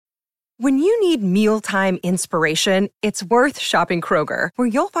When you need mealtime inspiration, it's worth shopping Kroger, where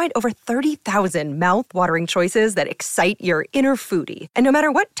you'll find over 30,000 mouth-watering choices that excite your inner foodie. And no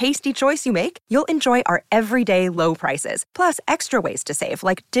matter what tasty choice you make, you'll enjoy our everyday low prices, plus extra ways to save,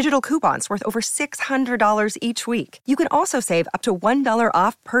 like digital coupons worth over $600 each week. You can also save up to $1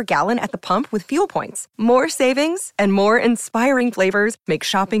 off per gallon at the pump with fuel points. More savings and more inspiring flavors make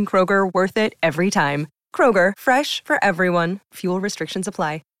shopping Kroger worth it every time. Kroger, fresh for everyone. Fuel restrictions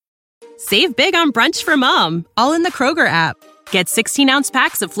apply. Save big on brunch for mom, all in the Kroger app. Get 16-ounce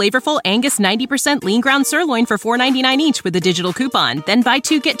packs of flavorful Angus 90% lean ground sirloin for $4.99 each with a digital coupon. Then buy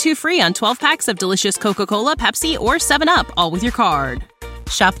 2, get 2 free on 12 packs of delicious Coca-Cola, Pepsi, or 7-Up, all with your card.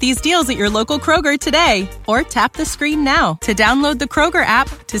 Shop these deals at your local Kroger today, or tap the screen now to download the Kroger app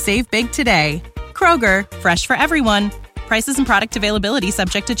to save big today. Kroger, fresh for everyone. Prices and product availability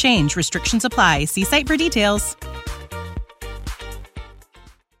subject to change. Restrictions apply. See site for details.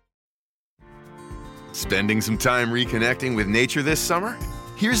 Spending some time reconnecting with nature this summer?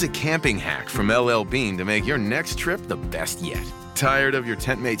 Here's a camping hack from LL Bean to make your next trip the best yet. Tired of your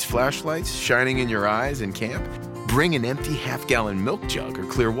tent mate's flashlights shining in your eyes in camp? Bring an empty half-gallon milk jug or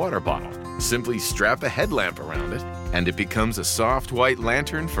clear water bottle. Simply strap a headlamp around it, and it becomes a soft white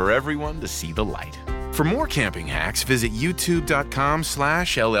lantern for everyone to see the light. For more camping hacks, visit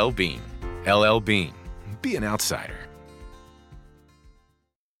youtube.com/LLbean. LL Bean. Be an outsider.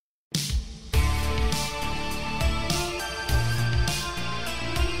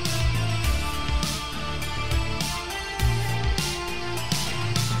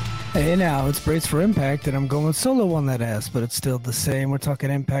 Hey, now it's Brace for Impact, and I'm going solo on that ass, but it's still the same. We're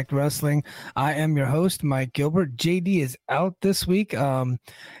talking Impact Wrestling. I am your host, Mike Gilbert. JD is out this week.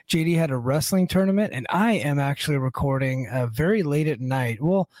 JD had a wrestling tournament, and I am actually recording very late at night.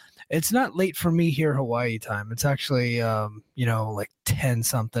 Well, it's not late for me here, Hawaii time. It's actually, like 10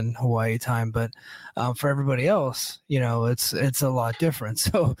 something Hawaii time. But for everybody else, it's a lot different.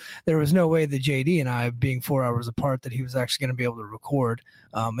 So there was no way that JD and I, being 4 hours apart, that he was actually going to be able to record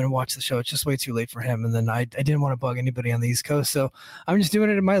and watch the show. It's just way too late for him. And then I didn't want to bug anybody on the East Coast. So I'm just doing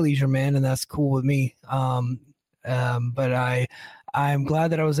it at my leisure, man. And that's cool with me. But I'm glad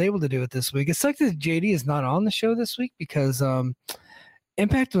that I was able to do it this week. It's like that JD is not on the show this week because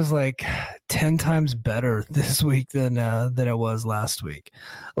Impact was like 10 times better this week than it was last week.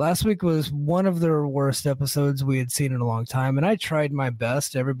 Last week was one of the worst episodes we had seen in a long time, and I tried my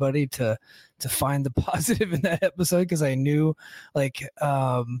best, everybody, to find the positive in that episode because I knew,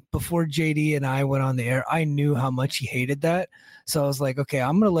 before JD and I went on the air, I knew how much he hated that. So I was like, okay,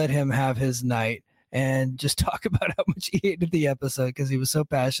 I'm going to let him have his night and just talk about how much he hated the episode because he was so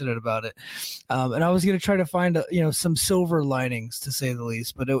passionate about it. And I was going to try to find, some silver linings, to say the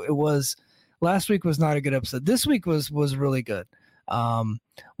least. But it was last week was not a good episode. This week was really good.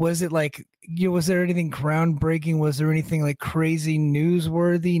 Was it was there anything groundbreaking? Was there anything like crazy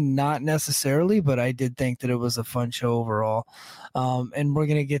newsworthy? Not necessarily, but I did think that it was a fun show overall. And we're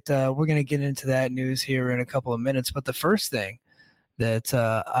gonna get into that news here in a couple of minutes. But the first thing that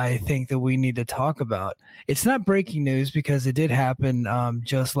I think that we need to talk about. It's not breaking news because it did happen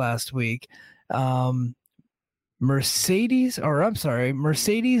just last week. Mercedes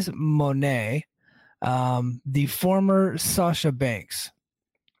Mone, the former Sasha Banks,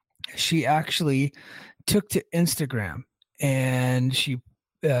 she actually took to Instagram and she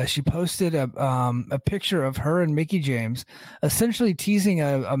posted a picture of her and Mickie James, essentially teasing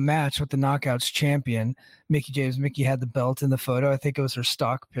a match with the Knockouts champion, Mickie James. Mickie had the belt in the photo. I think it was her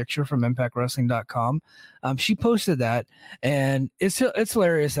stock picture from ImpactWrestling.com. She posted that, and it's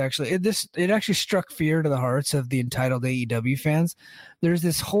hilarious, actually. It actually struck fear to the hearts of the entitled AEW fans. There's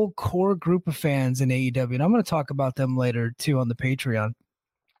this whole core group of fans in AEW, and I'm going to talk about them later, too, on the Patreon.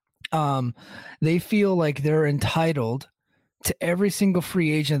 They feel like they're entitled to every single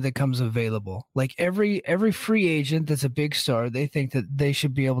free agent that comes available. Like every free agent that's a big star, they think that they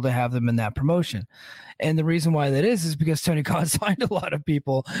should be able to have them in that promotion. And the reason why that is because Tony Khan signed a lot of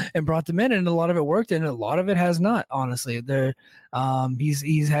people and brought them in, and a lot of it worked and a lot of it has not, honestly.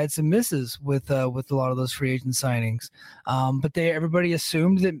 He's had some misses with a lot of those free agent signings. But everybody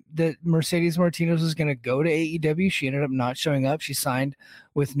assumed that Mercedes Martinez was going to go to AEW. She ended up not showing up. She signed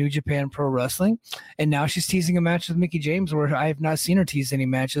with New Japan Pro Wrestling, and now she's teasing a match with Mickie James, where I have not seen her tease any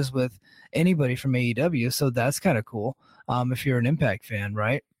matches with anybody from AEW. So that's kind of cool. If you're an Impact fan,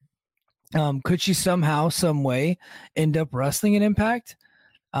 right? Could she somehow, some way end up wrestling in Impact?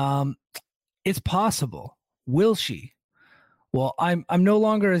 It's possible. Will she? Well, I'm no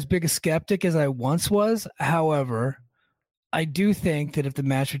longer as big a skeptic as I once was. However, I do think that if the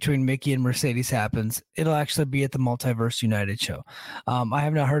match between Mickie and Mercedes happens, it'll actually be at the Multiverse United show. I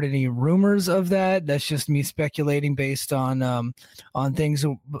have not heard any rumors of that. That's just me speculating based on things,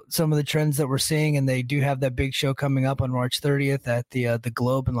 some of the trends that we're seeing, and they do have that big show coming up on March 30th at the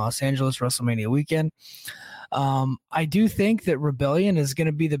Globe in Los Angeles, WrestleMania weekend. I do think that Rebellion is going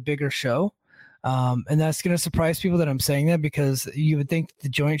to be the bigger show. And that's going to surprise people that I'm saying that, because you would think the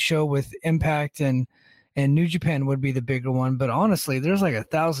joint show with Impact and New Japan would be the bigger one. But honestly, there's like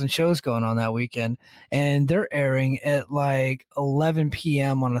 1,000 shows going on that weekend, and they're airing at like 11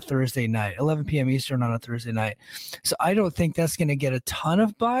 p.m. on a Thursday night, 11 p.m. Eastern on a Thursday night. So I don't think that's going to get a ton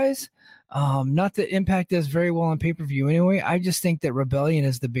of buys. Not that Impact does very well on pay-per-view anyway. I just think that Rebellion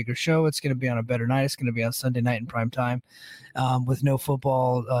is the bigger show. It's going to be on a better night. It's going to be on Sunday night in prime time, with no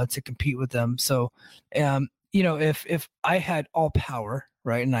football to compete with them. So, if I had all power,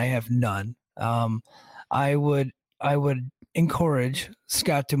 right, and I have none, I would encourage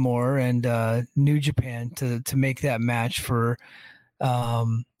Scott D'Amore and New Japan to make that match for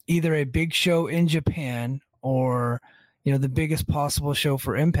either a big show in Japan or the biggest possible show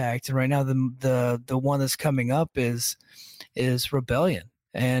for Impact. And right now, the one that's coming up is Rebellion,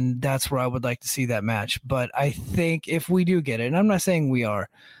 and that's where I would like to see that match. But I think if we do get it, and I'm not saying we are,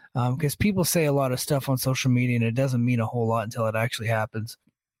 because people say a lot of stuff on social media, and it doesn't mean a whole lot until it actually happens.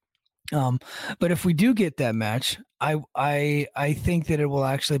 But if we do get that match, I think that it will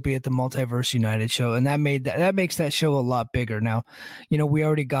actually be at the Multiverse United show, and that makes that show a lot bigger. Now, we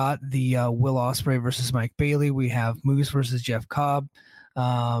already got the Will Ospreay versus Mike Bailey. We have Moose versus Jeff Cobb.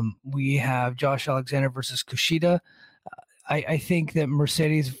 We have Josh Alexander versus Kushida. I think that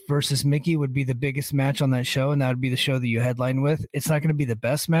Mercedes versus Mickie would be the biggest match on that show, and that would be the show that you headline with. It's not going to be the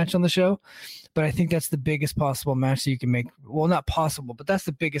best match on the show, but I think that's the biggest possible match that you can make. Well, not possible, but that's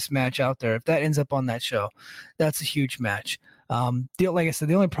the biggest match out there. If that ends up on that show, that's a huge match. Like I said,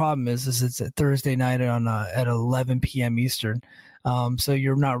 the only problem is it's a Thursday night at 11 p.m. Eastern. So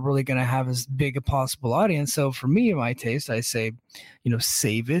you're not really going to have as big a possible audience. So for me, in my taste, I say,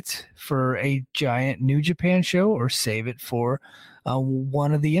 save it for a giant New Japan show, or save it for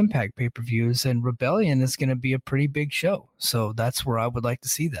one of the Impact pay-per-views. And Rebellion is going to be a pretty big show. So that's where I would like to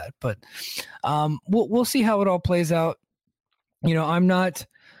see that. But we'll see how it all plays out. I'm not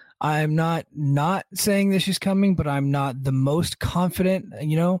saying this is coming, but I'm not the most confident.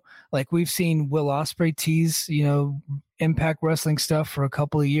 Like we've seen Will Ospreay tease, Impact Wrestling stuff for a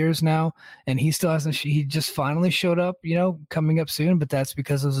couple of years now, and he still hasn't. He just finally showed up, coming up soon, but that's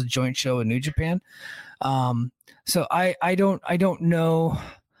because it was a joint show in New Japan. So I don't know.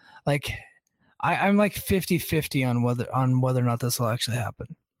 Like I'm like 50-50 on whether or not this will actually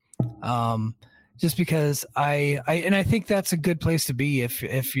happen. Just because I think that's a good place to be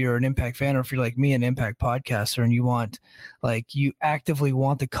if you're an Impact fan, or if you're like me, an Impact podcaster, and you actively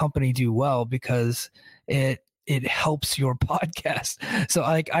want the company to do well, because it helps your podcast. So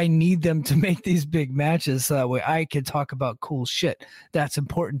I need them to make these big matches so that way I can talk about cool shit. That's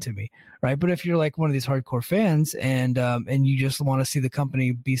important to me, right? But if you're like one of these hardcore fans and you just want to see the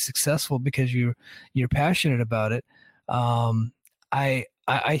company be successful because you're passionate about it, I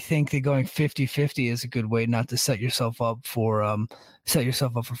think that going 50-50 is a good way not to set yourself up for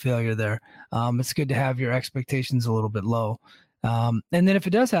failure there. It's good to have your expectations a little bit low. And then if it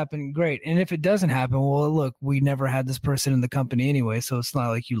does happen, great. And if it doesn't happen, well, look, we never had this person in the company anyway, so it's not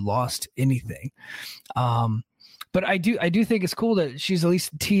like you lost anything. But I do think it's cool that she's at least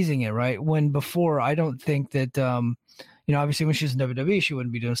teasing it, right? When before, I don't think that, obviously when she was in WWE, she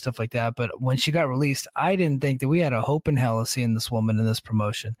wouldn't be doing stuff like that. But when she got released, I didn't think that we had a hope in hell of seeing this woman in this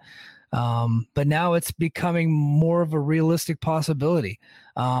promotion. But now it's becoming more of a realistic possibility.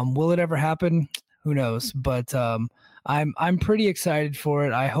 Will it ever happen? Who knows? But I'm pretty excited for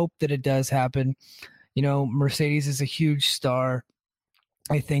it. I hope that it does happen. Mercedes is a huge star.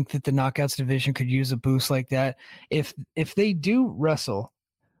 I think that the Knockouts division could use a boost like that. If they do wrestle,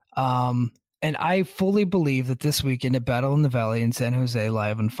 and I fully believe that this weekend at Battle in the Valley in San Jose,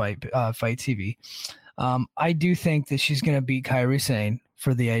 live on Fight TV, I do think that she's going to beat Kairi Sane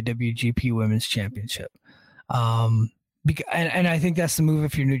for the IWGP Women's Championship. And I think that's the move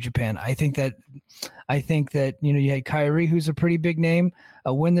if you're New Japan. I think that you had Kairi, who's a pretty big name,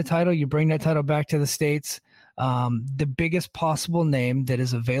 win the title. You bring that title back to the States. The biggest possible name that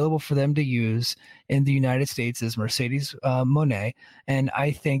is available for them to use in the United States is Mercedes Mone, and I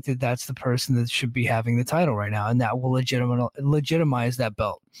think that that's the person that should be having the title right now, and that will legitimize that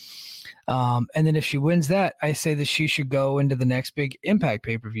belt. And then if she wins that, I say that she should go into the next big Impact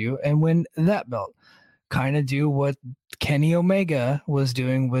pay-per-view and win that belt. Kind of do what Kenny Omega was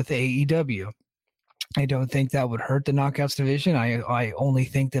doing with AEW. I don't think that would hurt the knockouts division. I only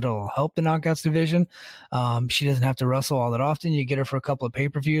think that it'll help the knockouts division. She doesn't have to wrestle all that often. You get her for a couple of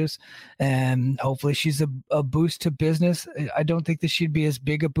pay-per-views, and hopefully she's a boost to business. I don't think that she'd be as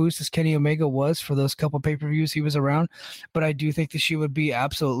big a boost as Kenny Omega was for those couple of pay-per-views he was around, but I do think that she would be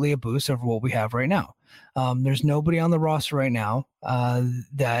absolutely a boost over what we have right now. There's nobody on the roster right now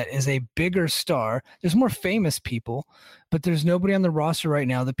that is a bigger star. There's more famous people, but there's nobody on the roster right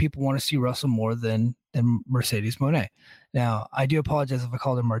now that people want to see wrestle more than Mercedes Mone. Now, I do apologize if I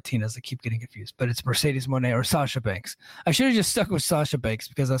called her Martinez. I keep getting confused, but it's Mercedes Mone or Sasha Banks. I should have just stuck with Sasha Banks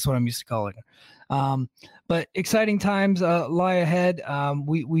because that's what I'm used to calling her. But exciting times lie ahead.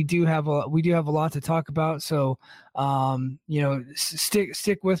 We do have a lot to talk about. So,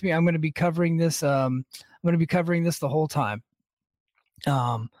 stick with me. I'm going to be covering this. I'm going to be covering this the whole time.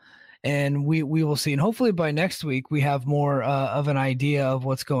 And we will see. And hopefully by next week, we have more of an idea of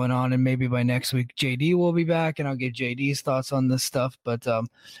what's going on. And maybe by next week, JD will be back and I'll get JD's thoughts on this stuff. But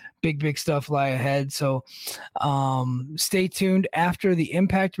big stuff lie ahead. So stay tuned after the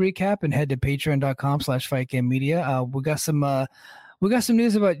Impact recap and head to patreon.com/fightgamemedia. We got some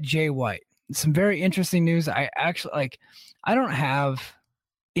news about Jay White. Some very interesting news. I don't have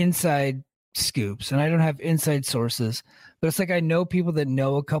inside scoops and I don't have inside sources, but it's like I know people that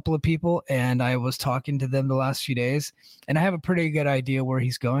know a couple of people, and I was talking to them the last few days, and I have a pretty good idea where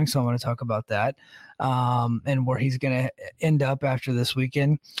he's going, so I want to talk about that and where he's going to end up after this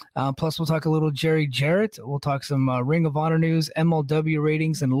weekend. Plus, we'll talk a little Jerry Jarrett. We'll talk some Ring of Honor news, MLW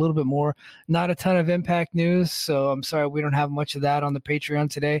ratings, and a little bit more. Not a ton of Impact news, so I'm sorry we don't have much of that on the Patreon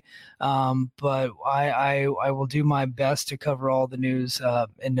today, but I will do my best to cover all the news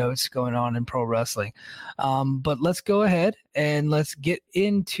and notes going on in pro wrestling. But let's go ahead and let's get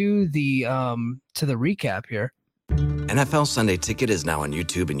into the recap here. NFL Sunday Ticket is now on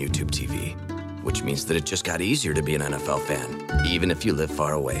YouTube and YouTube TV, which means that it just got easier to be an NFL fan, even if you live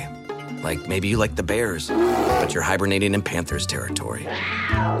far away. Like maybe you like the Bears, but you're hibernating in Panthers territory.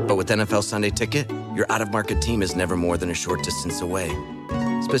 But with NFL Sunday Ticket, your out-of-market team is never more than a short distance away.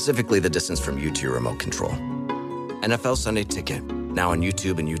 Specifically, the distance from you to your remote control. NFL Sunday Ticket, now on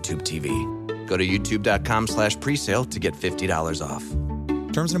YouTube and YouTube TV. Go to youtube.com/presale to get $50 off.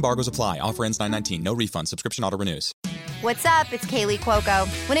 Terms and embargoes apply. Offer ends 9/19. No refund. Subscription auto renews. What's up? It's Kaylee Cuoco.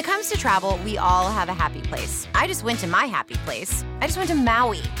 When it comes to travel, we all have a happy place. I just went to my happy place. I just went to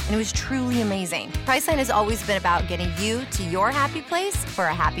Maui, and it was truly amazing. Priceline has always been about getting you to your happy place for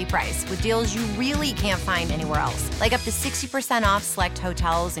a happy price with deals you really can't find anywhere else. Like up to 60% off select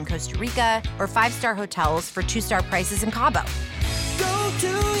hotels in Costa Rica or 5-star hotels for 2-star prices in Cabo. Go to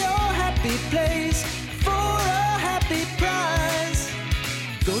your happy place for a happy price.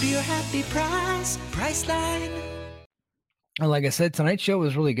 Go to your happy price, Priceline. Like I said, tonight's show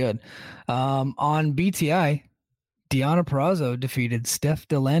was really good. On BTI, Deonna Purrazzo defeated Steph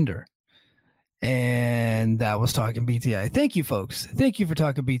DeLander. And that was Talking BTI. Thank you, folks. Thank you for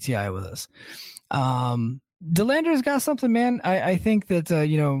talking BTI with us. DeLander's got something, man. I think that,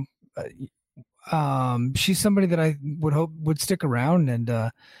 she's somebody that I would hope would stick around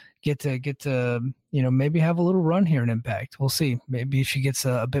and get to maybe have a little run here in Impact. We'll see. Maybe if she gets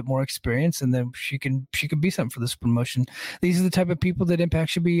a bit more experience, and then she can be something for this promotion. These are the type of people that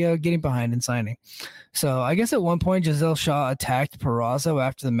Impact should be getting behind and signing. So I guess at one point Giselle Shaw attacked Purrazzo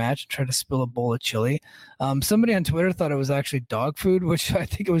after the match and tried to spill a bowl of chili. Somebody on Twitter thought it was actually dog food, which I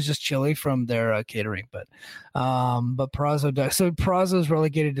think it was just chili from their catering. But Purrazzo does. So Purrazzo is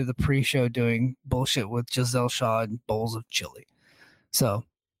relegated to the pre-show doing bullshit with Giselle Shaw and bowls of chili. So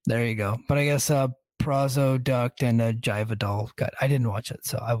there you go. But I guess Purrazzo ducked and Jiva Doll got. I didn't watch it,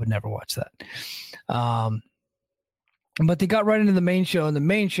 so I would never watch that. But they got right into the main show, and the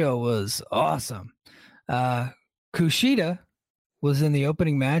main show was awesome. Kushida was in the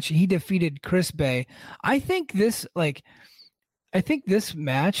opening match. He defeated Chris Bay. I think this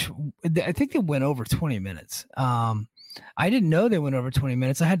match. I think they went over 20 minutes. I didn't know they went over 20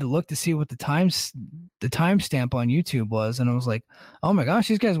 minutes. I had to look to see what the timestamp on YouTube was, and I was like, "Oh my gosh,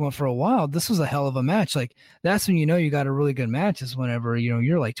 these guys went for a while. This was a hell of a match." Like that's when you know you got a really good match, is whenever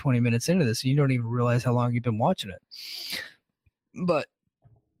you're like 20 minutes into this and you don't even realize how long you've been watching it. But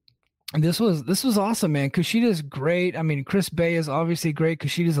this was awesome, man. Kushida's great. I mean, Chris Bay is obviously great.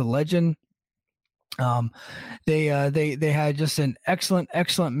 Kushida's a legend. They had just an excellent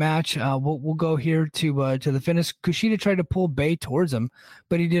match. We'll go here to the finish. Kushida tried to pull Bay towards him,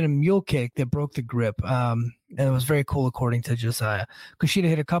 but he did a mule kick that broke the grip. And it was very cool, according to Josiah. Kushida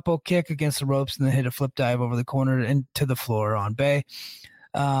hit a couple kick against the ropes and then hit a flip dive over the corner and to the floor on Bay.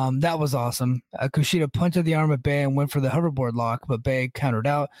 That was awesome. Kushida punted the arm of Bay and went for the hoverboard lock, but Bay countered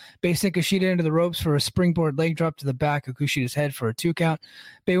out. Bay sent Kushida into the ropes for a springboard leg drop to the back of Kushida's head for a 2 count.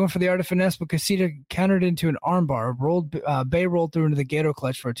 Bay went for the art of finesse, but Kushida countered into an armbar. Bay rolled through into the Gato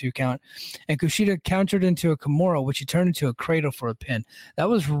clutch for a 2 count, and Kushida countered into a Kimura, which he turned into a cradle for a pin. That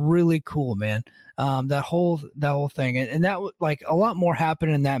was really cool, man. That whole thing, and that like a lot more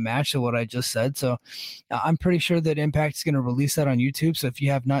happened in that match than what I just said. So I'm pretty sure that Impact is going to release that on YouTube. So if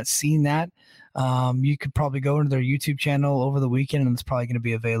you have not seen that, you could probably go into their YouTube channel over the weekend, and it's probably going to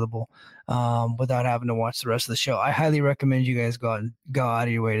be available without having to watch the rest of the show. I highly recommend you guys go out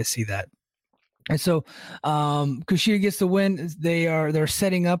of your way to see that. And so Kushida gets the win. They're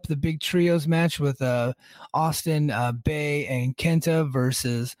setting up the big trios match with Austin, Bay, and Kenta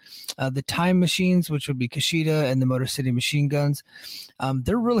versus the Time Machines, which would be Kushida and the Motor City Machine Guns.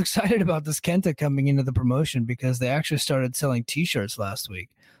 They're real excited about this Kenta coming into the promotion because they actually started selling T-shirts last week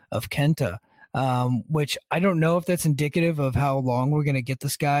of Kenta, which I don't know if that's indicative of how long we're going to get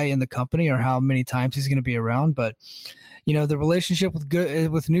this guy in the company or how many times he's going to be around, but you know, the relationship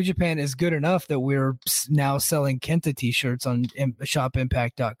with New Japan is good enough that we're now selling Kenta T-shirts on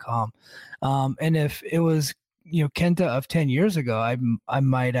shopimpact.com. And if it was, you know, Kenta of 10 years ago, I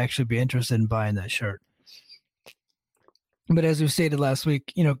might actually be interested in buying that shirt. But as we stated last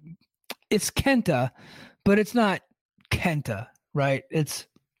week, you know, it's Kenta, but it's not Kenta, right? It's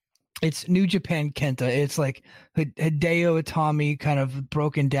New Japan Kenta. It's like Hideo Itami kind of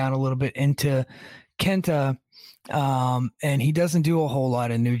broken down a little bit into Kenta. And he doesn't do a whole lot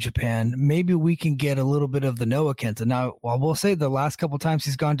in New Japan. Maybe we can get a little bit of the Noah Kenta. Now, well, we'll say the last couple of times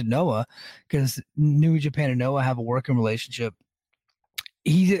he's gone to Noah, because New Japan and Noah have a working relationship,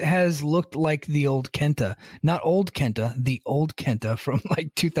 he has looked like the old Kenta. Not old Kenta, the old Kenta from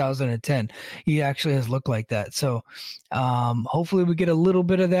like 2010. He actually has looked like that. So hopefully we get a little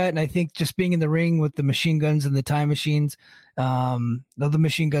bit of that. And I think just being in the ring with the machine guns and the time machines, the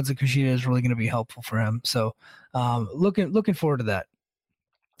machine guns of Kushida is really going to be helpful for him. So looking forward to that.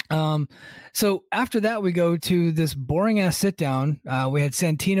 So after that, we go to this boring ass sit down. We had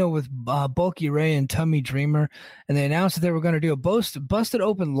Santino with Bulky Ray and Tummy Dreamer, and they announced that they were going to do a busted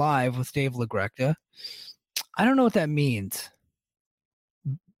open live with Dave LaGreca. I don't know what that means.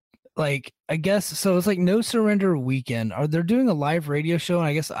 Like, I guess so. It's like No Surrender weekend. Are they doing a live radio show? And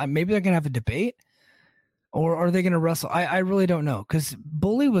I guess maybe they're going to have a debate. Or are they going to wrestle? I really don't know, because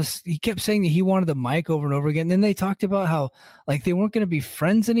Bully he kept saying that he wanted the mic over and over again. And then they talked about how like they weren't going to be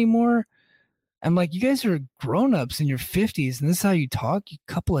friends anymore. I'm like, you guys are grown-ups in your 50s, and this is how you talk? You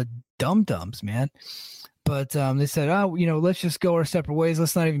couple of dum-dums, man. But they said, oh, you know, let's just go our separate ways.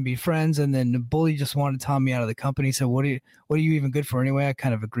 Let's not even be friends. And then the Bully just wanted Tommy out of the company. So what are you even good for anyway? I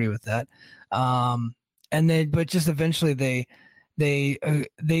kind of agree with that. But just eventually they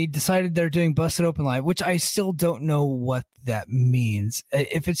decided they're doing Busted Open Live, which I still don't know what that means.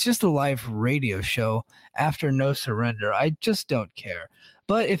 If it's just a live radio show after No Surrender, I just don't care.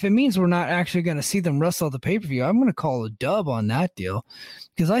 But if it means we're not actually going to see them wrestle at the pay-per-view, I'm going to call a dub on that deal,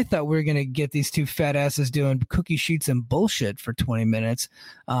 because I thought we were going to get these two fat asses doing cookie sheets and bullshit for 20 minutes.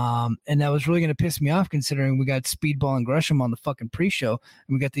 And that was really going to piss me off, considering we got Speedball and Gresham on the fucking pre-show,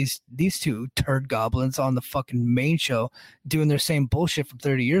 and we got these two turd goblins on the fucking main show doing their same bullshit from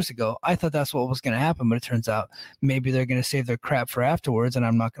 30 years ago. I thought that's what was going to happen, but it turns out maybe they're going to save their crap for afterwards, and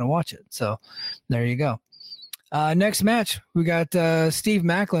I'm not going to watch it. So there you go. Next match, we got Steve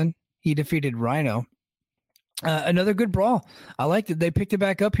Macklin. He defeated Rhino. Another good brawl. I liked it. They picked it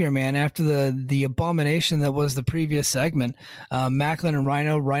back up here, man, after the abomination that was the previous segment. Macklin and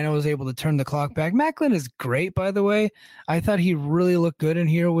Rhino. Rhino was able to turn the clock back. Macklin is great, by the way. I thought he really looked good in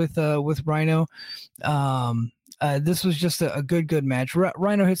here with Rhino. This was just a good match.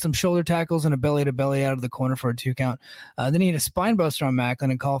 Rhino hit some shoulder tackles and a belly-to-belly out of the corner for a 2 count. Then he hit a spine buster on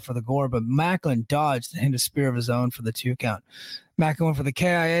Macklin and called for the gore, but Macklin dodged and hit a spear of his own for the 2 count. Macklin went for the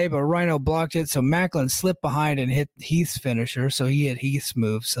KIA, but Rhino blocked it, so Macklin slipped behind and hit Heath's finisher, so he hit Heath's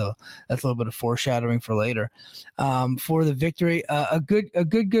move, so that's a little bit of foreshadowing for later. For the victory, a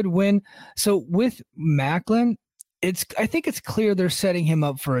good win. So with Macklin, I think it's clear they're setting him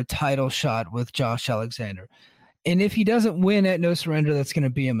up for a title shot with Josh Alexander. And if he doesn't win at No Surrender, that's going to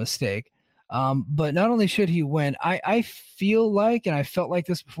be a mistake. But not only should he win, I feel like, and I felt like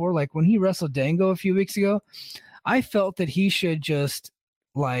this before, like when he wrestled Dango a few weeks ago, I felt that he should just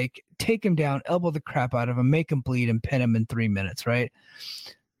like take him down, elbow the crap out of him, make him bleed, and pin him in 3 minutes, right?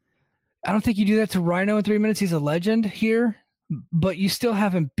 I don't think you do that to Rhino in 3 minutes. He's a legend here, but you still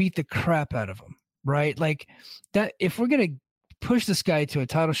haven't beat the crap out of him, right? Like that. If we're going to push this guy to a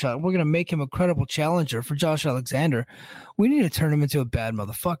title shot, we're going to make him a credible challenger for Josh Alexander, we need to turn him into a bad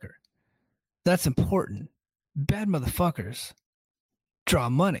motherfucker. That's important. Bad motherfuckers draw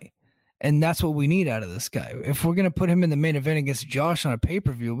money. And that's what we need out of this guy. If we're going to put him in the main event against Josh on a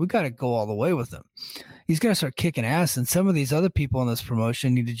pay-per-view, we got to go all the way with him. He's going to start kicking ass, and some of these other people in this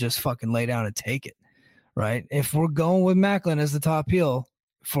promotion need to just fucking lay down and take it, right? If we're going with Macklin as the top heel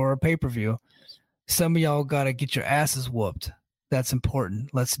for a pay-per-view, some of y'all got to get your asses whooped. That's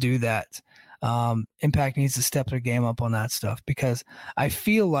important. Let's do that. Impact needs to step their game up on that stuff, because I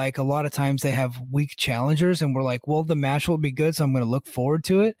feel like a lot of times they have weak challengers and we're like, well, the match will be good, so I'm going to look forward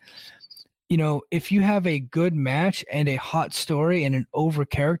to it. You know, if you have a good match and a hot story and an over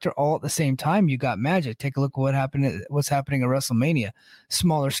character all at the same time, you got magic. Take a look at what's happening at WrestleMania.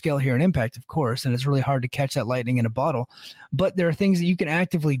 Smaller scale here in Impact, of course, and it's really hard to catch that lightning in a bottle. But there are things that you can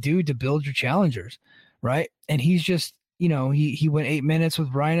actively do to build your challengers, right? And he's just, you know, he went 8 minutes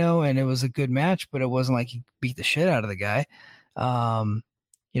with Rhino and it was a good match, but it wasn't like he beat the shit out of the guy.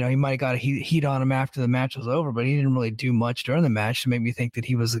 You know, he might have got a heat on him after the match was over, but he didn't really do much during the match to make me think that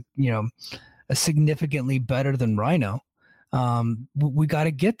he was, a significantly better than Rhino. We got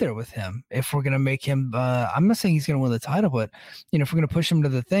to get there with him if we're going to make him. I'm not saying he's going to win the title, but if we're going to push him to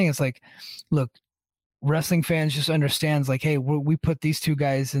the thing, it's like, look, wrestling fans just understands like, hey, we put these two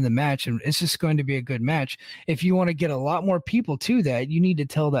guys in the match and it's just going to be a good match. If you want to get a lot more people to that, you need to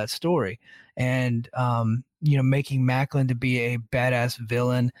tell that story. And, making Macklin to be a badass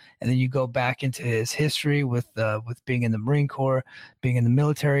villain. And then you go back into his history with being in the Marine Corps, being in the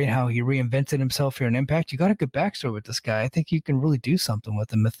military, and how he reinvented himself here in Impact. You got a good backstory with this guy. I think you can really do something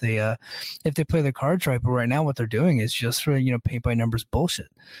with him if they play their cards right. But right now what they're doing is just for, paint by numbers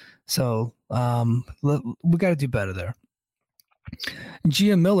bullshit. So we got to do better there.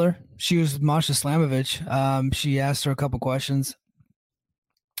 Gia Miller, she was with Masha Slamovich. She asked her a couple questions.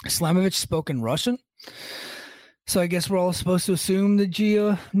 Slamovich spoke in Russian. So I guess we're all supposed to assume that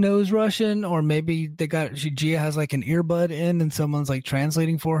Gia knows Russian, or maybe Gia has like an earbud in and someone's like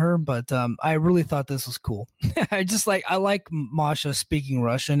translating for her. But I really thought this was cool. I like Masha speaking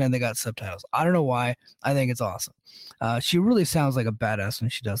Russian and they got subtitles. I don't know why. I think it's awesome. She really sounds like a badass when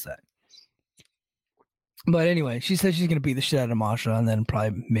she does that. But anyway, she said she's going to beat the shit out of Masha and then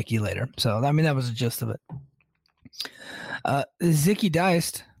probably Mickie later. So, I mean, that was the gist of it. Zicky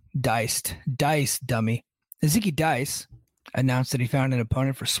Dice, dummy. Zicky Dice announced that he found an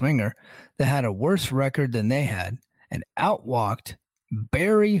opponent for Swinger that had a worse record than they had and outwalked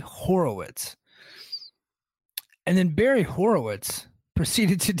Barry Horowitz. And then Barry Horowitz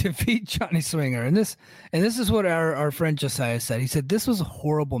proceeded to defeat Johnny Swinger. And this is what our friend Josiah said. He said this was a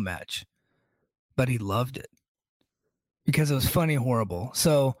horrible match, but he loved it because it was funny, horrible.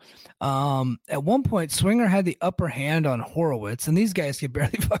 So at one point, Swinger had the upper hand on Horowitz, and these guys could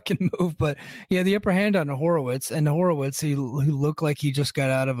barely fucking move, but he had the upper hand on Horowitz, and Horowitz, he looked like he just got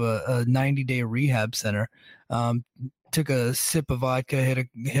out of a 90-day rehab center. Took a sip of vodka,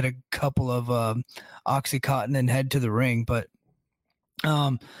 hit a couple of Oxycontin and head to the ring, but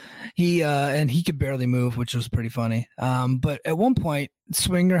he could barely move, which was pretty funny. But at one point,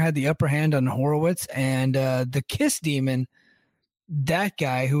 Swinger had the upper hand on Horowitz, and the Kiss Demon, that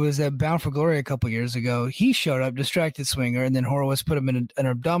guy who was at Bound for Glory a couple years ago, he showed up, distracted Swinger, and then Horowitz put him in an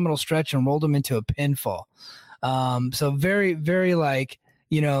abdominal stretch and rolled him into a pinfall. So very, very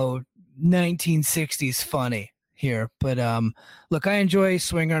 1960s funny here. But look, I enjoy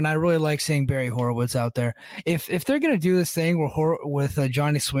Swinger, and I really like seeing Barry Horowitz out there. If they're going to do this thing where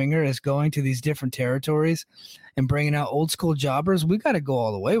Johnny Swinger is going to these different territories and bringing out old school jobbers, we got to go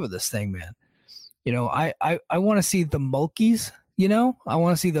all the way with this thing, man. I want to see the Mulkeys. I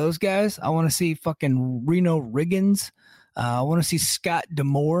want to see those guys. I want to see fucking Reno Riggins. I want to see Scott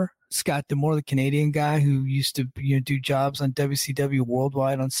D'Amore, the Canadian guy who used to do jobs on WCW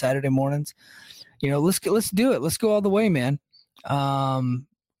Worldwide on Saturday mornings. Let's do it. Let's go all the way, man.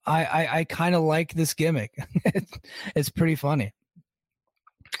 I kind of like this gimmick. It's pretty funny.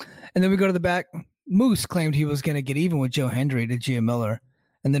 And then we go to the back. Moose claimed he was going to get even with Joe Hendry to Gia Miller,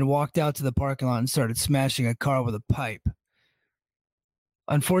 and then walked out to the parking lot and started smashing a car with a pipe.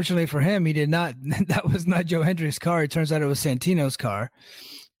 Unfortunately for him, he did not. That was not Joe Hendry's car. It turns out it was Santino's car.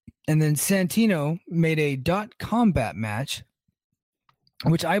 And then Santino made a dot combat match,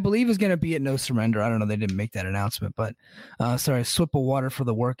 which I believe is going to be at No Surrender. I don't know. They didn't make that announcement, but swip of water for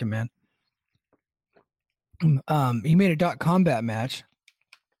the working man. He made a dot combat match,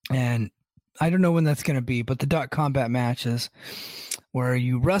 and I don't know when that's going to be, but the dot combat match is where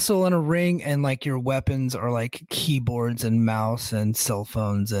you wrestle in a ring and like your weapons are like keyboards and mouse and cell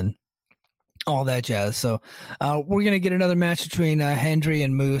phones, and all that jazz. So we're going to get another match between Hendry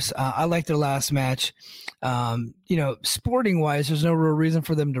and Moose. I like their last match. Sporting wise, there's no real reason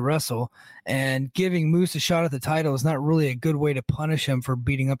for them to wrestle, and giving Moose a shot at the title is not really a good way to punish him for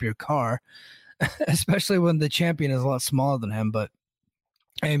beating up your car, especially when the champion is a lot smaller than him. But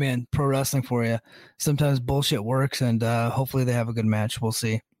hey, man, pro wrestling for you. Sometimes bullshit works, and hopefully they have a good match. We'll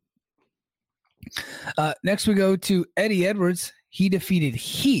see. Next, we go to Eddie Edwards. He defeated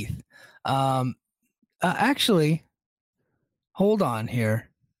Heath. Actually, hold on here.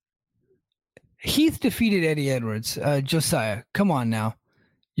 Heath defeated Eddie Edwards. Josiah, come on now.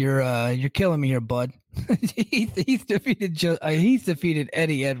 You're killing me here, bud. Heath defeated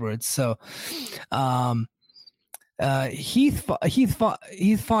Eddie Edwards. So, Heath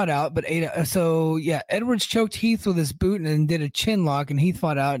fought out, but Edwards choked Heath with his boot and then did a chin lock, and Heath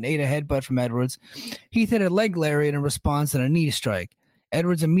fought out and ate a headbutt from Edwards. Heath had a leg lariat in response and a knee strike.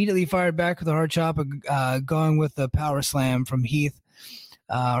 Edwards immediately fired back with a hard chop, going with the power slam from Heath.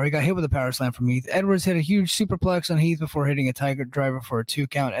 He got hit with a power slam from Heath. Edwards hit a huge superplex on Heath before hitting a tiger driver for a 2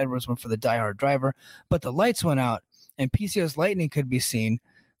 count. Edwards went for the diehard driver, but the lights went out and PCO's lightning could be seen,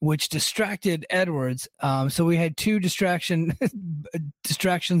 which distracted Edwards. So we had 2 distractions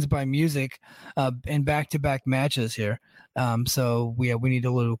by music in back-to-back matches here. So we need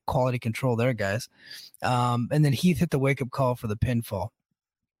a little quality control there, guys. And then Heath hit the wake-up call for the pinfall.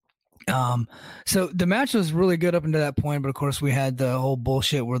 So the match was really good up until that point, but of course we had the whole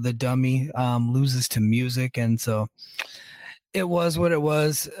bullshit where the dummy loses to music, and so it was what it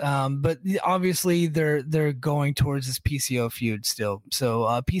was. But obviously they're going towards this PCO feud still. So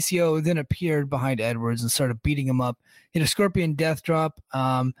PCO then appeared behind Edwards and started beating him up, hit a scorpion death drop.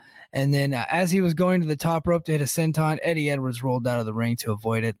 And then as he was going to the top rope to hit a senton, Eddie Edwards rolled out of the ring to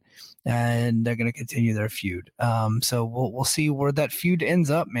avoid it, and they're going to continue their feud. So we'll see where that feud ends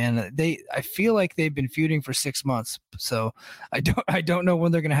up, man. I feel like they've been feuding for 6 months. So I don't know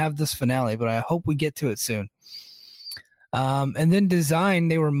when they're going to have this finale, but I hope we get to it soon. And then Design,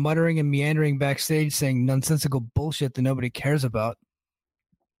 they were muttering and meandering backstage saying nonsensical bullshit that nobody cares about.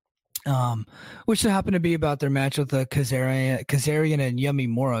 Which happened to be about their match with Kazarian and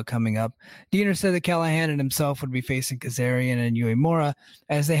Yumimura coming up. Diener said that Callahan and himself would be facing Kazarian and Yumimura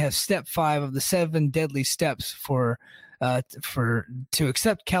as they have step 5 of the 7 deadly steps to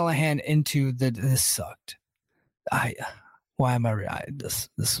accept Callahan into the. This sucked. This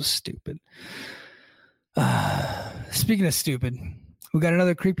was stupid. Speaking of stupid, we got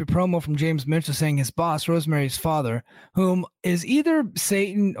another creepy promo from James Mitchell saying his boss, Rosemary's father, whom is either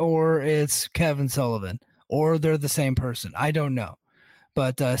Satan or it's Kevin Sullivan, or they're the same person. I don't know.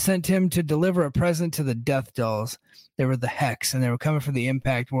 But sent him to deliver a present to the Death Dolls. They were the Hex, and they were coming for the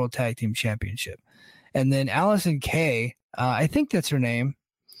Impact World Tag Team Championship. And then Allison Kay, I think that's her name,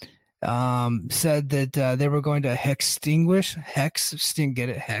 said that they were going to extinguish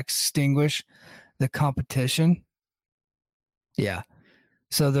the competition. Yeah.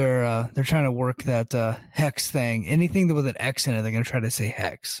 So they're trying to work that hex thing. Anything with an X in it, they're going to try to say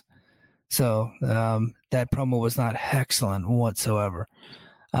hex. So that promo was not excellent whatsoever.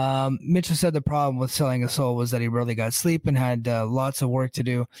 Mitchell said the problem with selling a soul was that he rarely got sleep and had lots of work to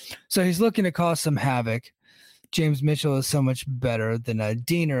do. So he's looking to cause some havoc. James Mitchell is so much better than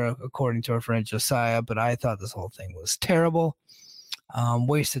Diener, according to our friend Josiah, but I thought this whole thing was terrible.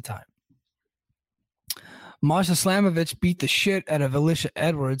 Waste of time. Masha Slamovich beat the shit out of Alicia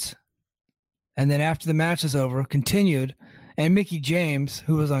Edwards, and then after the match was over, continued, and Mickie James,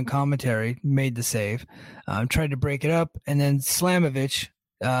 who was on commentary, made the save, tried to break it up, and then Slamovich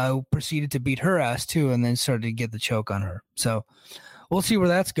proceeded to beat her ass too, and then started to get the choke on her. So we'll see where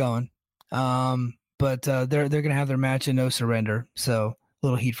that's going. But they're going to have their match in No Surrender, so a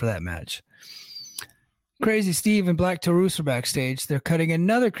little heat for that match. Crazy Steve and Black Taurus are backstage. They're cutting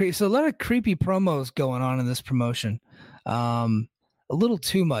another so a lot of creepy promos going on in this promotion. A little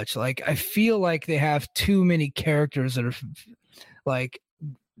too much. Like, I feel like they have too many characters that are like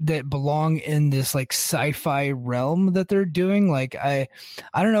that belong in this like sci-fi realm that they're doing. Like, I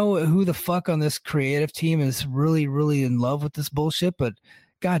don't know who the fuck on this creative team is really, really in love with this bullshit, but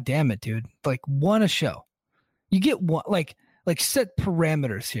god damn it, dude. Like, one a show. You get one, like set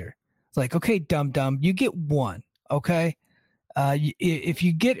parameters here. It's like, okay, dumb, you get one, okay? If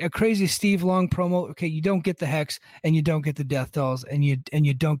you get a Crazy Steve Long promo, okay, you don't get the Hex and you don't get the Death Dolls and you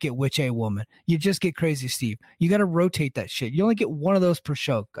don't get Witch A Woman. You just get Crazy Steve. You got to rotate that shit. You only get one of those per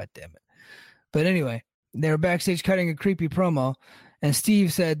show, god damn it. But anyway, they were backstage cutting a creepy promo, and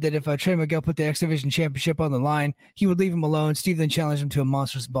Steve said that if Trey Miguel put the X Division Championship on the line, he would leave him alone. Steve then challenged him to a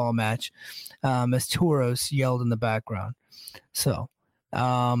monstrous ball match, as Tauros yelled in the background. So,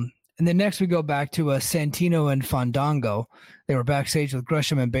 And then next we go back to Santino and Fandango. They were backstage with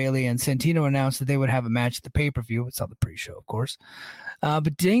Gresham and Bailey, and Santino announced that they would have a match at the pay-per-view. It's on the pre-show, of course.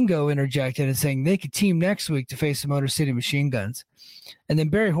 But Dingo interjected and saying they could team next week to face the Motor City Machine Guns. And then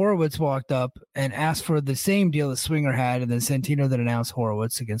Barry Horowitz walked up and asked for the same deal that Swinger had, and then Santino then announced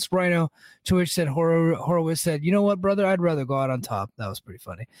Horowitz against Rhino, to which said Horowitz said, you know what, brother, I'd rather go out on top. That was pretty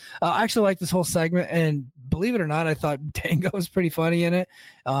funny. I actually like this whole segment, and believe it or not, I thought Dingo was pretty funny in it,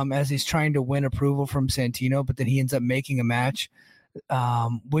 as he's trying to win approval from Santino, but then he ends up making a match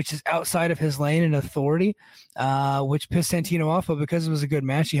which is outside of his lane and authority, which pissed Santino off, but because it was a good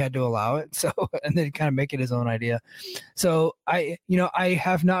match, he had to allow it. So, and then kind of make it his own idea. So I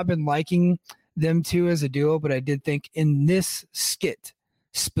have not been liking them two as a duo, but I did think in this skit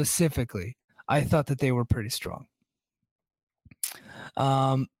specifically, I thought that they were pretty strong.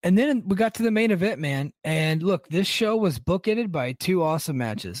 And then we got to the main event, man. And look, this show was bookended by two awesome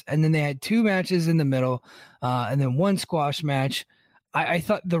matches. And then they had two matches in the middle, and then one squash match. I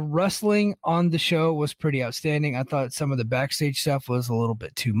thought the wrestling on the show was pretty outstanding. I thought some of the backstage stuff was a little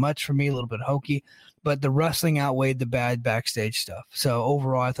bit too much for me, a little bit hokey, but the wrestling outweighed the bad backstage stuff. So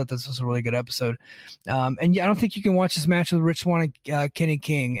overall, I thought this was a really good episode. And yeah, I don't think you can watch this match with Rich Swann and Kenny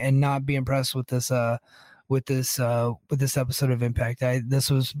King and not be impressed with this episode of Impact.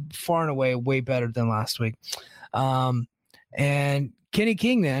 This was far and away way better than last week. And Kenny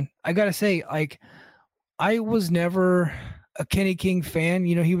King, man, I gotta say, like, I was never a Kenny King fan.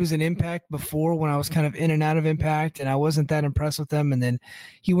 You know, he was an Impact before when I was kind of in and out of Impact, and I wasn't that impressed with them. And then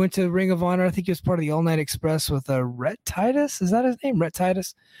he went to Ring of Honor. I think he was part of the All Night Express with Rhett Titus. Is that his name? Rhett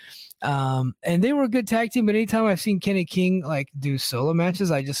Titus. And they were a good tag team, but anytime I've seen Kenny King like do solo matches,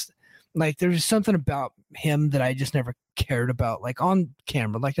 I just like, there's just something about him that I just never cared about, like on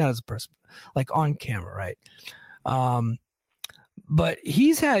camera, like not as a person, like on camera. Right. But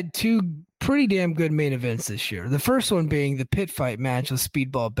he's had two pretty damn good main events this year. The first one being the pit fight match with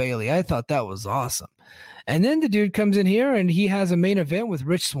Speedball Bailey. I thought that was awesome. And then the dude comes in here and he has a main event with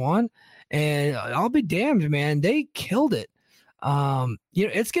Rich Swann, and I'll be damned, man, they killed it.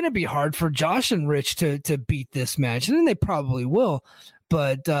 It's going to be hard for Josh and Rich to beat this match, and then they probably will.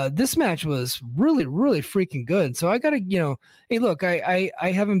 But this match was really, really freaking good. So I got to, hey, look, I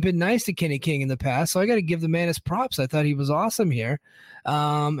haven't been nice to Kenny King in the past, so I got to give the man his props. I thought he was awesome here.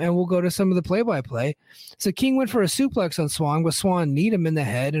 And we'll go to some of the play-by-play. So King went for a suplex on Swann, with Swann kneed him in the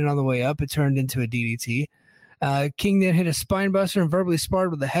head, and on the way up, it turned into a DDT. King then hit a spine buster and verbally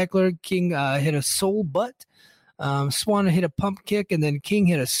sparred with a heckler. King hit a soul butt. Swann hit a pump kick, and then King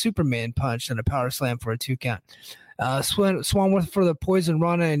hit a Superman punch and a power slam for a 2 count. Swann went for the poison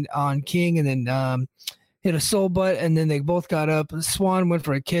rana on King, and then hit a soul butt, and then they both got up. Swann went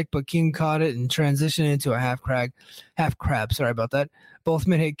for a kick, but King caught it and transitioned into a half crab. Sorry about that. Both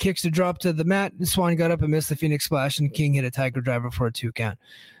men hit kicks to drop to the mat. Swann got up and missed the Phoenix Splash, and King hit a Tiger Driver for a 2 count.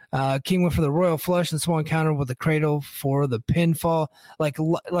 King went for the Royal Flush, and Swann countered with a cradle for the pinfall.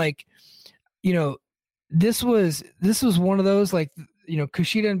 This was one of those, like,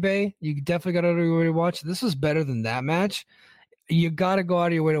 Kushida and Bay, you definitely got out of your way to watch. This was better than that match. You got to go out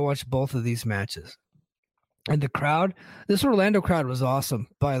of your way to watch both of these matches. And the crowd, this Orlando crowd was awesome,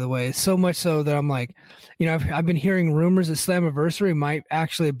 by the way. So much so that I'm like, I've been hearing rumors that Slammiversary might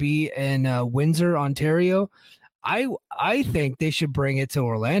actually be in Windsor, Ontario. I think they should bring it to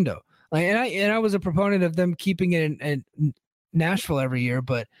Orlando. And I was a proponent of them keeping it in Nashville every year,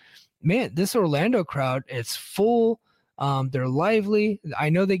 but man, this Orlando crowd, it's full. They're lively. I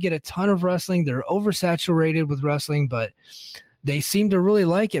know they get a ton of wrestling. They're oversaturated with wrestling, but they seem to really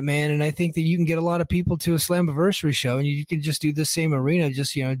like it, man. And I think that you can get a lot of people to a Slammiversary show, and you can just do the same arena,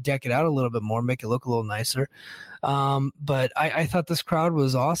 just, deck it out a little bit more, make it look a little nicer. But I thought this crowd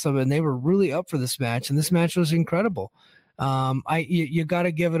was awesome, and they were really up for this match, and this match was incredible. You got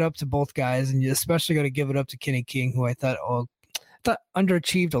to give it up to both guys, and you especially got to give it up to Kenny King, who I thought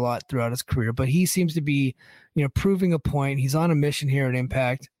underachieved a lot throughout his career, but he seems to be, proving a point. He's on a mission here at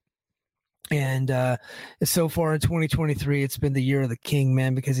Impact. And so far in 2023, it's been the year of the King,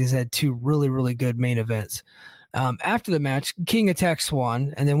 man, because he's had two really, really good main events. After the match, King attacked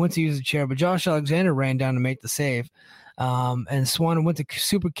Swann and then went to use the chair, but Josh Alexander ran down to make the save. And Swann went to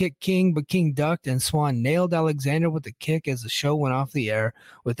super kick King, but King ducked, and Swann nailed Alexander with the kick as the show went off the air,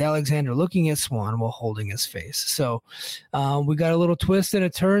 with Alexander looking at Swann while holding his face. So we got a little twist and a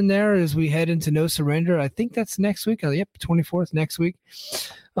turn there as we head into No Surrender. I think that's next week. Yep, 24th next week.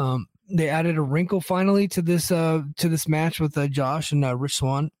 They added a wrinkle finally to this match with Josh and Rich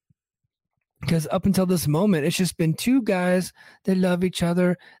Swann. Because up until this moment, it's just been two guys that love each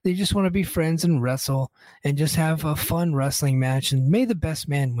other. They just want to be friends and wrestle and just have a fun wrestling match. And may the best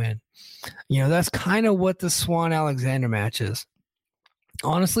man win. That's kind of what the Swan Alexander match is.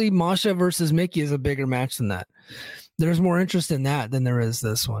 Honestly, Masha versus Mickie is a bigger match than that. There's more interest in that than there is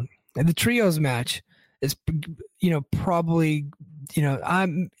this one. And the trios match is, probably,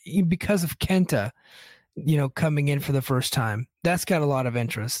 I'm because of Kenta, coming in for the first time. That's got a lot of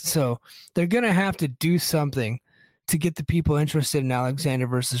interest. So they're going to have to do something to get the people interested in Alexander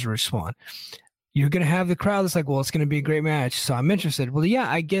versus Rich Swann. You're going to have the crowd that's like, well, it's going to be a great match, so I'm interested. Well, yeah,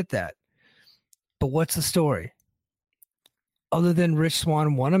 I get that. But what's the story? Other than Rich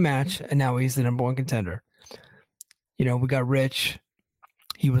Swann won a match, and now he's the number one contender. We got Rich.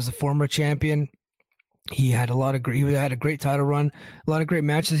 He was a former champion. He had he had a great title run, a lot of great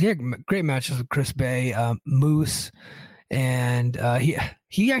matches. He had great matches with Chris Bay, Moose, and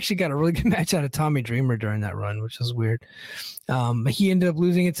he actually got a really good match out of Tommy Dreamer during that run, which was weird. He ended up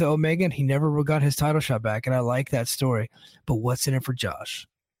losing it to Omega, and he never got his title shot back, and I like that story. But what's in it for Josh?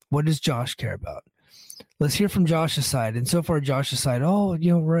 What does Josh care about? Let's hear from Josh's side. And so far, Josh's side,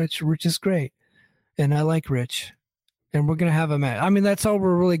 Rich is great, and I like Rich. And we're going to have a match. I mean, that's all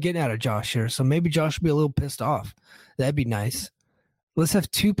we're really getting out of Josh here. So maybe Josh will be a little pissed off. That'd be nice. Let's have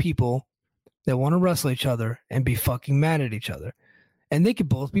two people that want to wrestle each other and be fucking mad at each other. And they could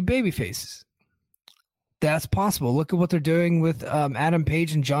both be baby faces. That's possible. Look at what they're doing with Adam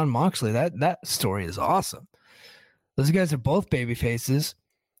Page and Jon Moxley. That story is awesome. Those guys are both baby faces.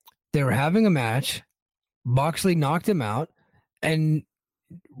 They were having a match. Moxley knocked him out. And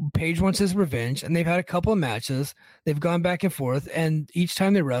Page wants his revenge, and they've had a couple of matches. They've gone back and forth, and each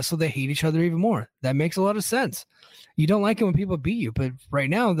time they wrestle, they hate each other even more. That makes a lot of sense. You don't like it when people beat you, but right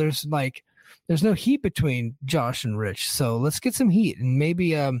now there's no heat between Josh and Rich. So let's get some heat, and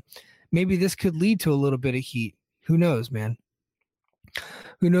maybe this could lead to a little bit of heat. Who knows, man?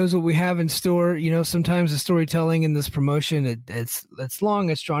 Who knows what we have in store? Sometimes the storytelling in this promotion, it's long,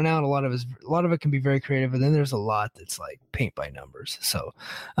 it's drawn out. A lot of it can be very creative, and then there's a lot that's like paint by numbers. So,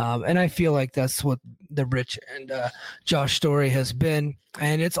 and I feel like that's what the Rich and Josh story has been,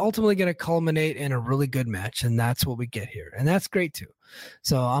 and it's ultimately going to culminate in a really good match, and that's what we get here, and that's great too.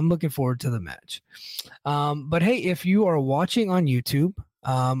 So I'm looking forward to the match. But hey, if you are watching on YouTube,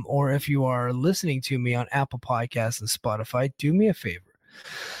 or if you are listening to me on Apple Podcasts and Spotify, do me a favor.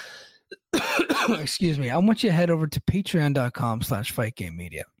 Excuse me. I want you to head over to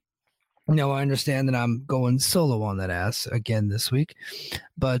patreon.com/fightgamemedia. Now, I understand that I'm going solo on that ass again this week,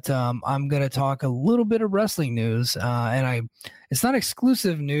 but I'm going to talk a little bit of wrestling news, and it's not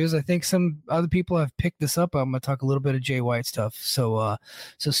exclusive news. I think some other people have picked this up. I'm going to talk a little bit of Jay White stuff, so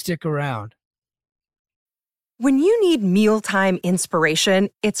stick around. When you need mealtime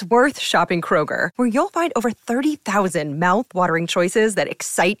inspiration, it's worth shopping Kroger, where you'll find over 30,000 mouth-watering choices that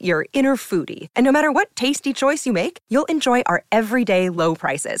excite your inner foodie. And no matter what tasty choice you make, you'll enjoy our everyday low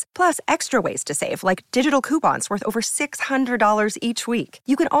prices, plus extra ways to save, like digital coupons worth over $600 each week.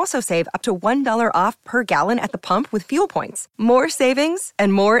 You can also save up to $1 off per gallon at the pump with fuel points. More savings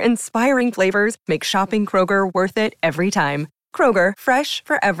and more inspiring flavors make shopping Kroger worth it every time. Kroger, fresh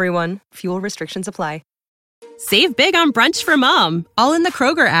for everyone. Fuel restrictions apply. Save big on brunch for mom, all in the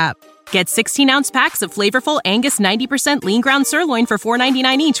Kroger app. Get 16-ounce packs of flavorful Angus 90% lean ground sirloin for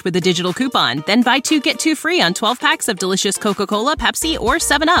 $4.99 each with a digital coupon. Then buy 2, get 2 free on 12 packs of delicious Coca-Cola, Pepsi, or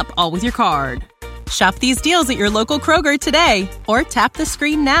 7-Up, all with your card. Shop these deals at your local Kroger today, or tap the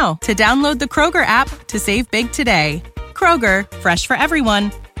screen now to download the Kroger app to save big today. Kroger, fresh for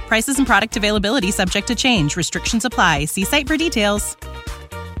everyone. Prices and product availability subject to change. Restrictions apply. See site for details.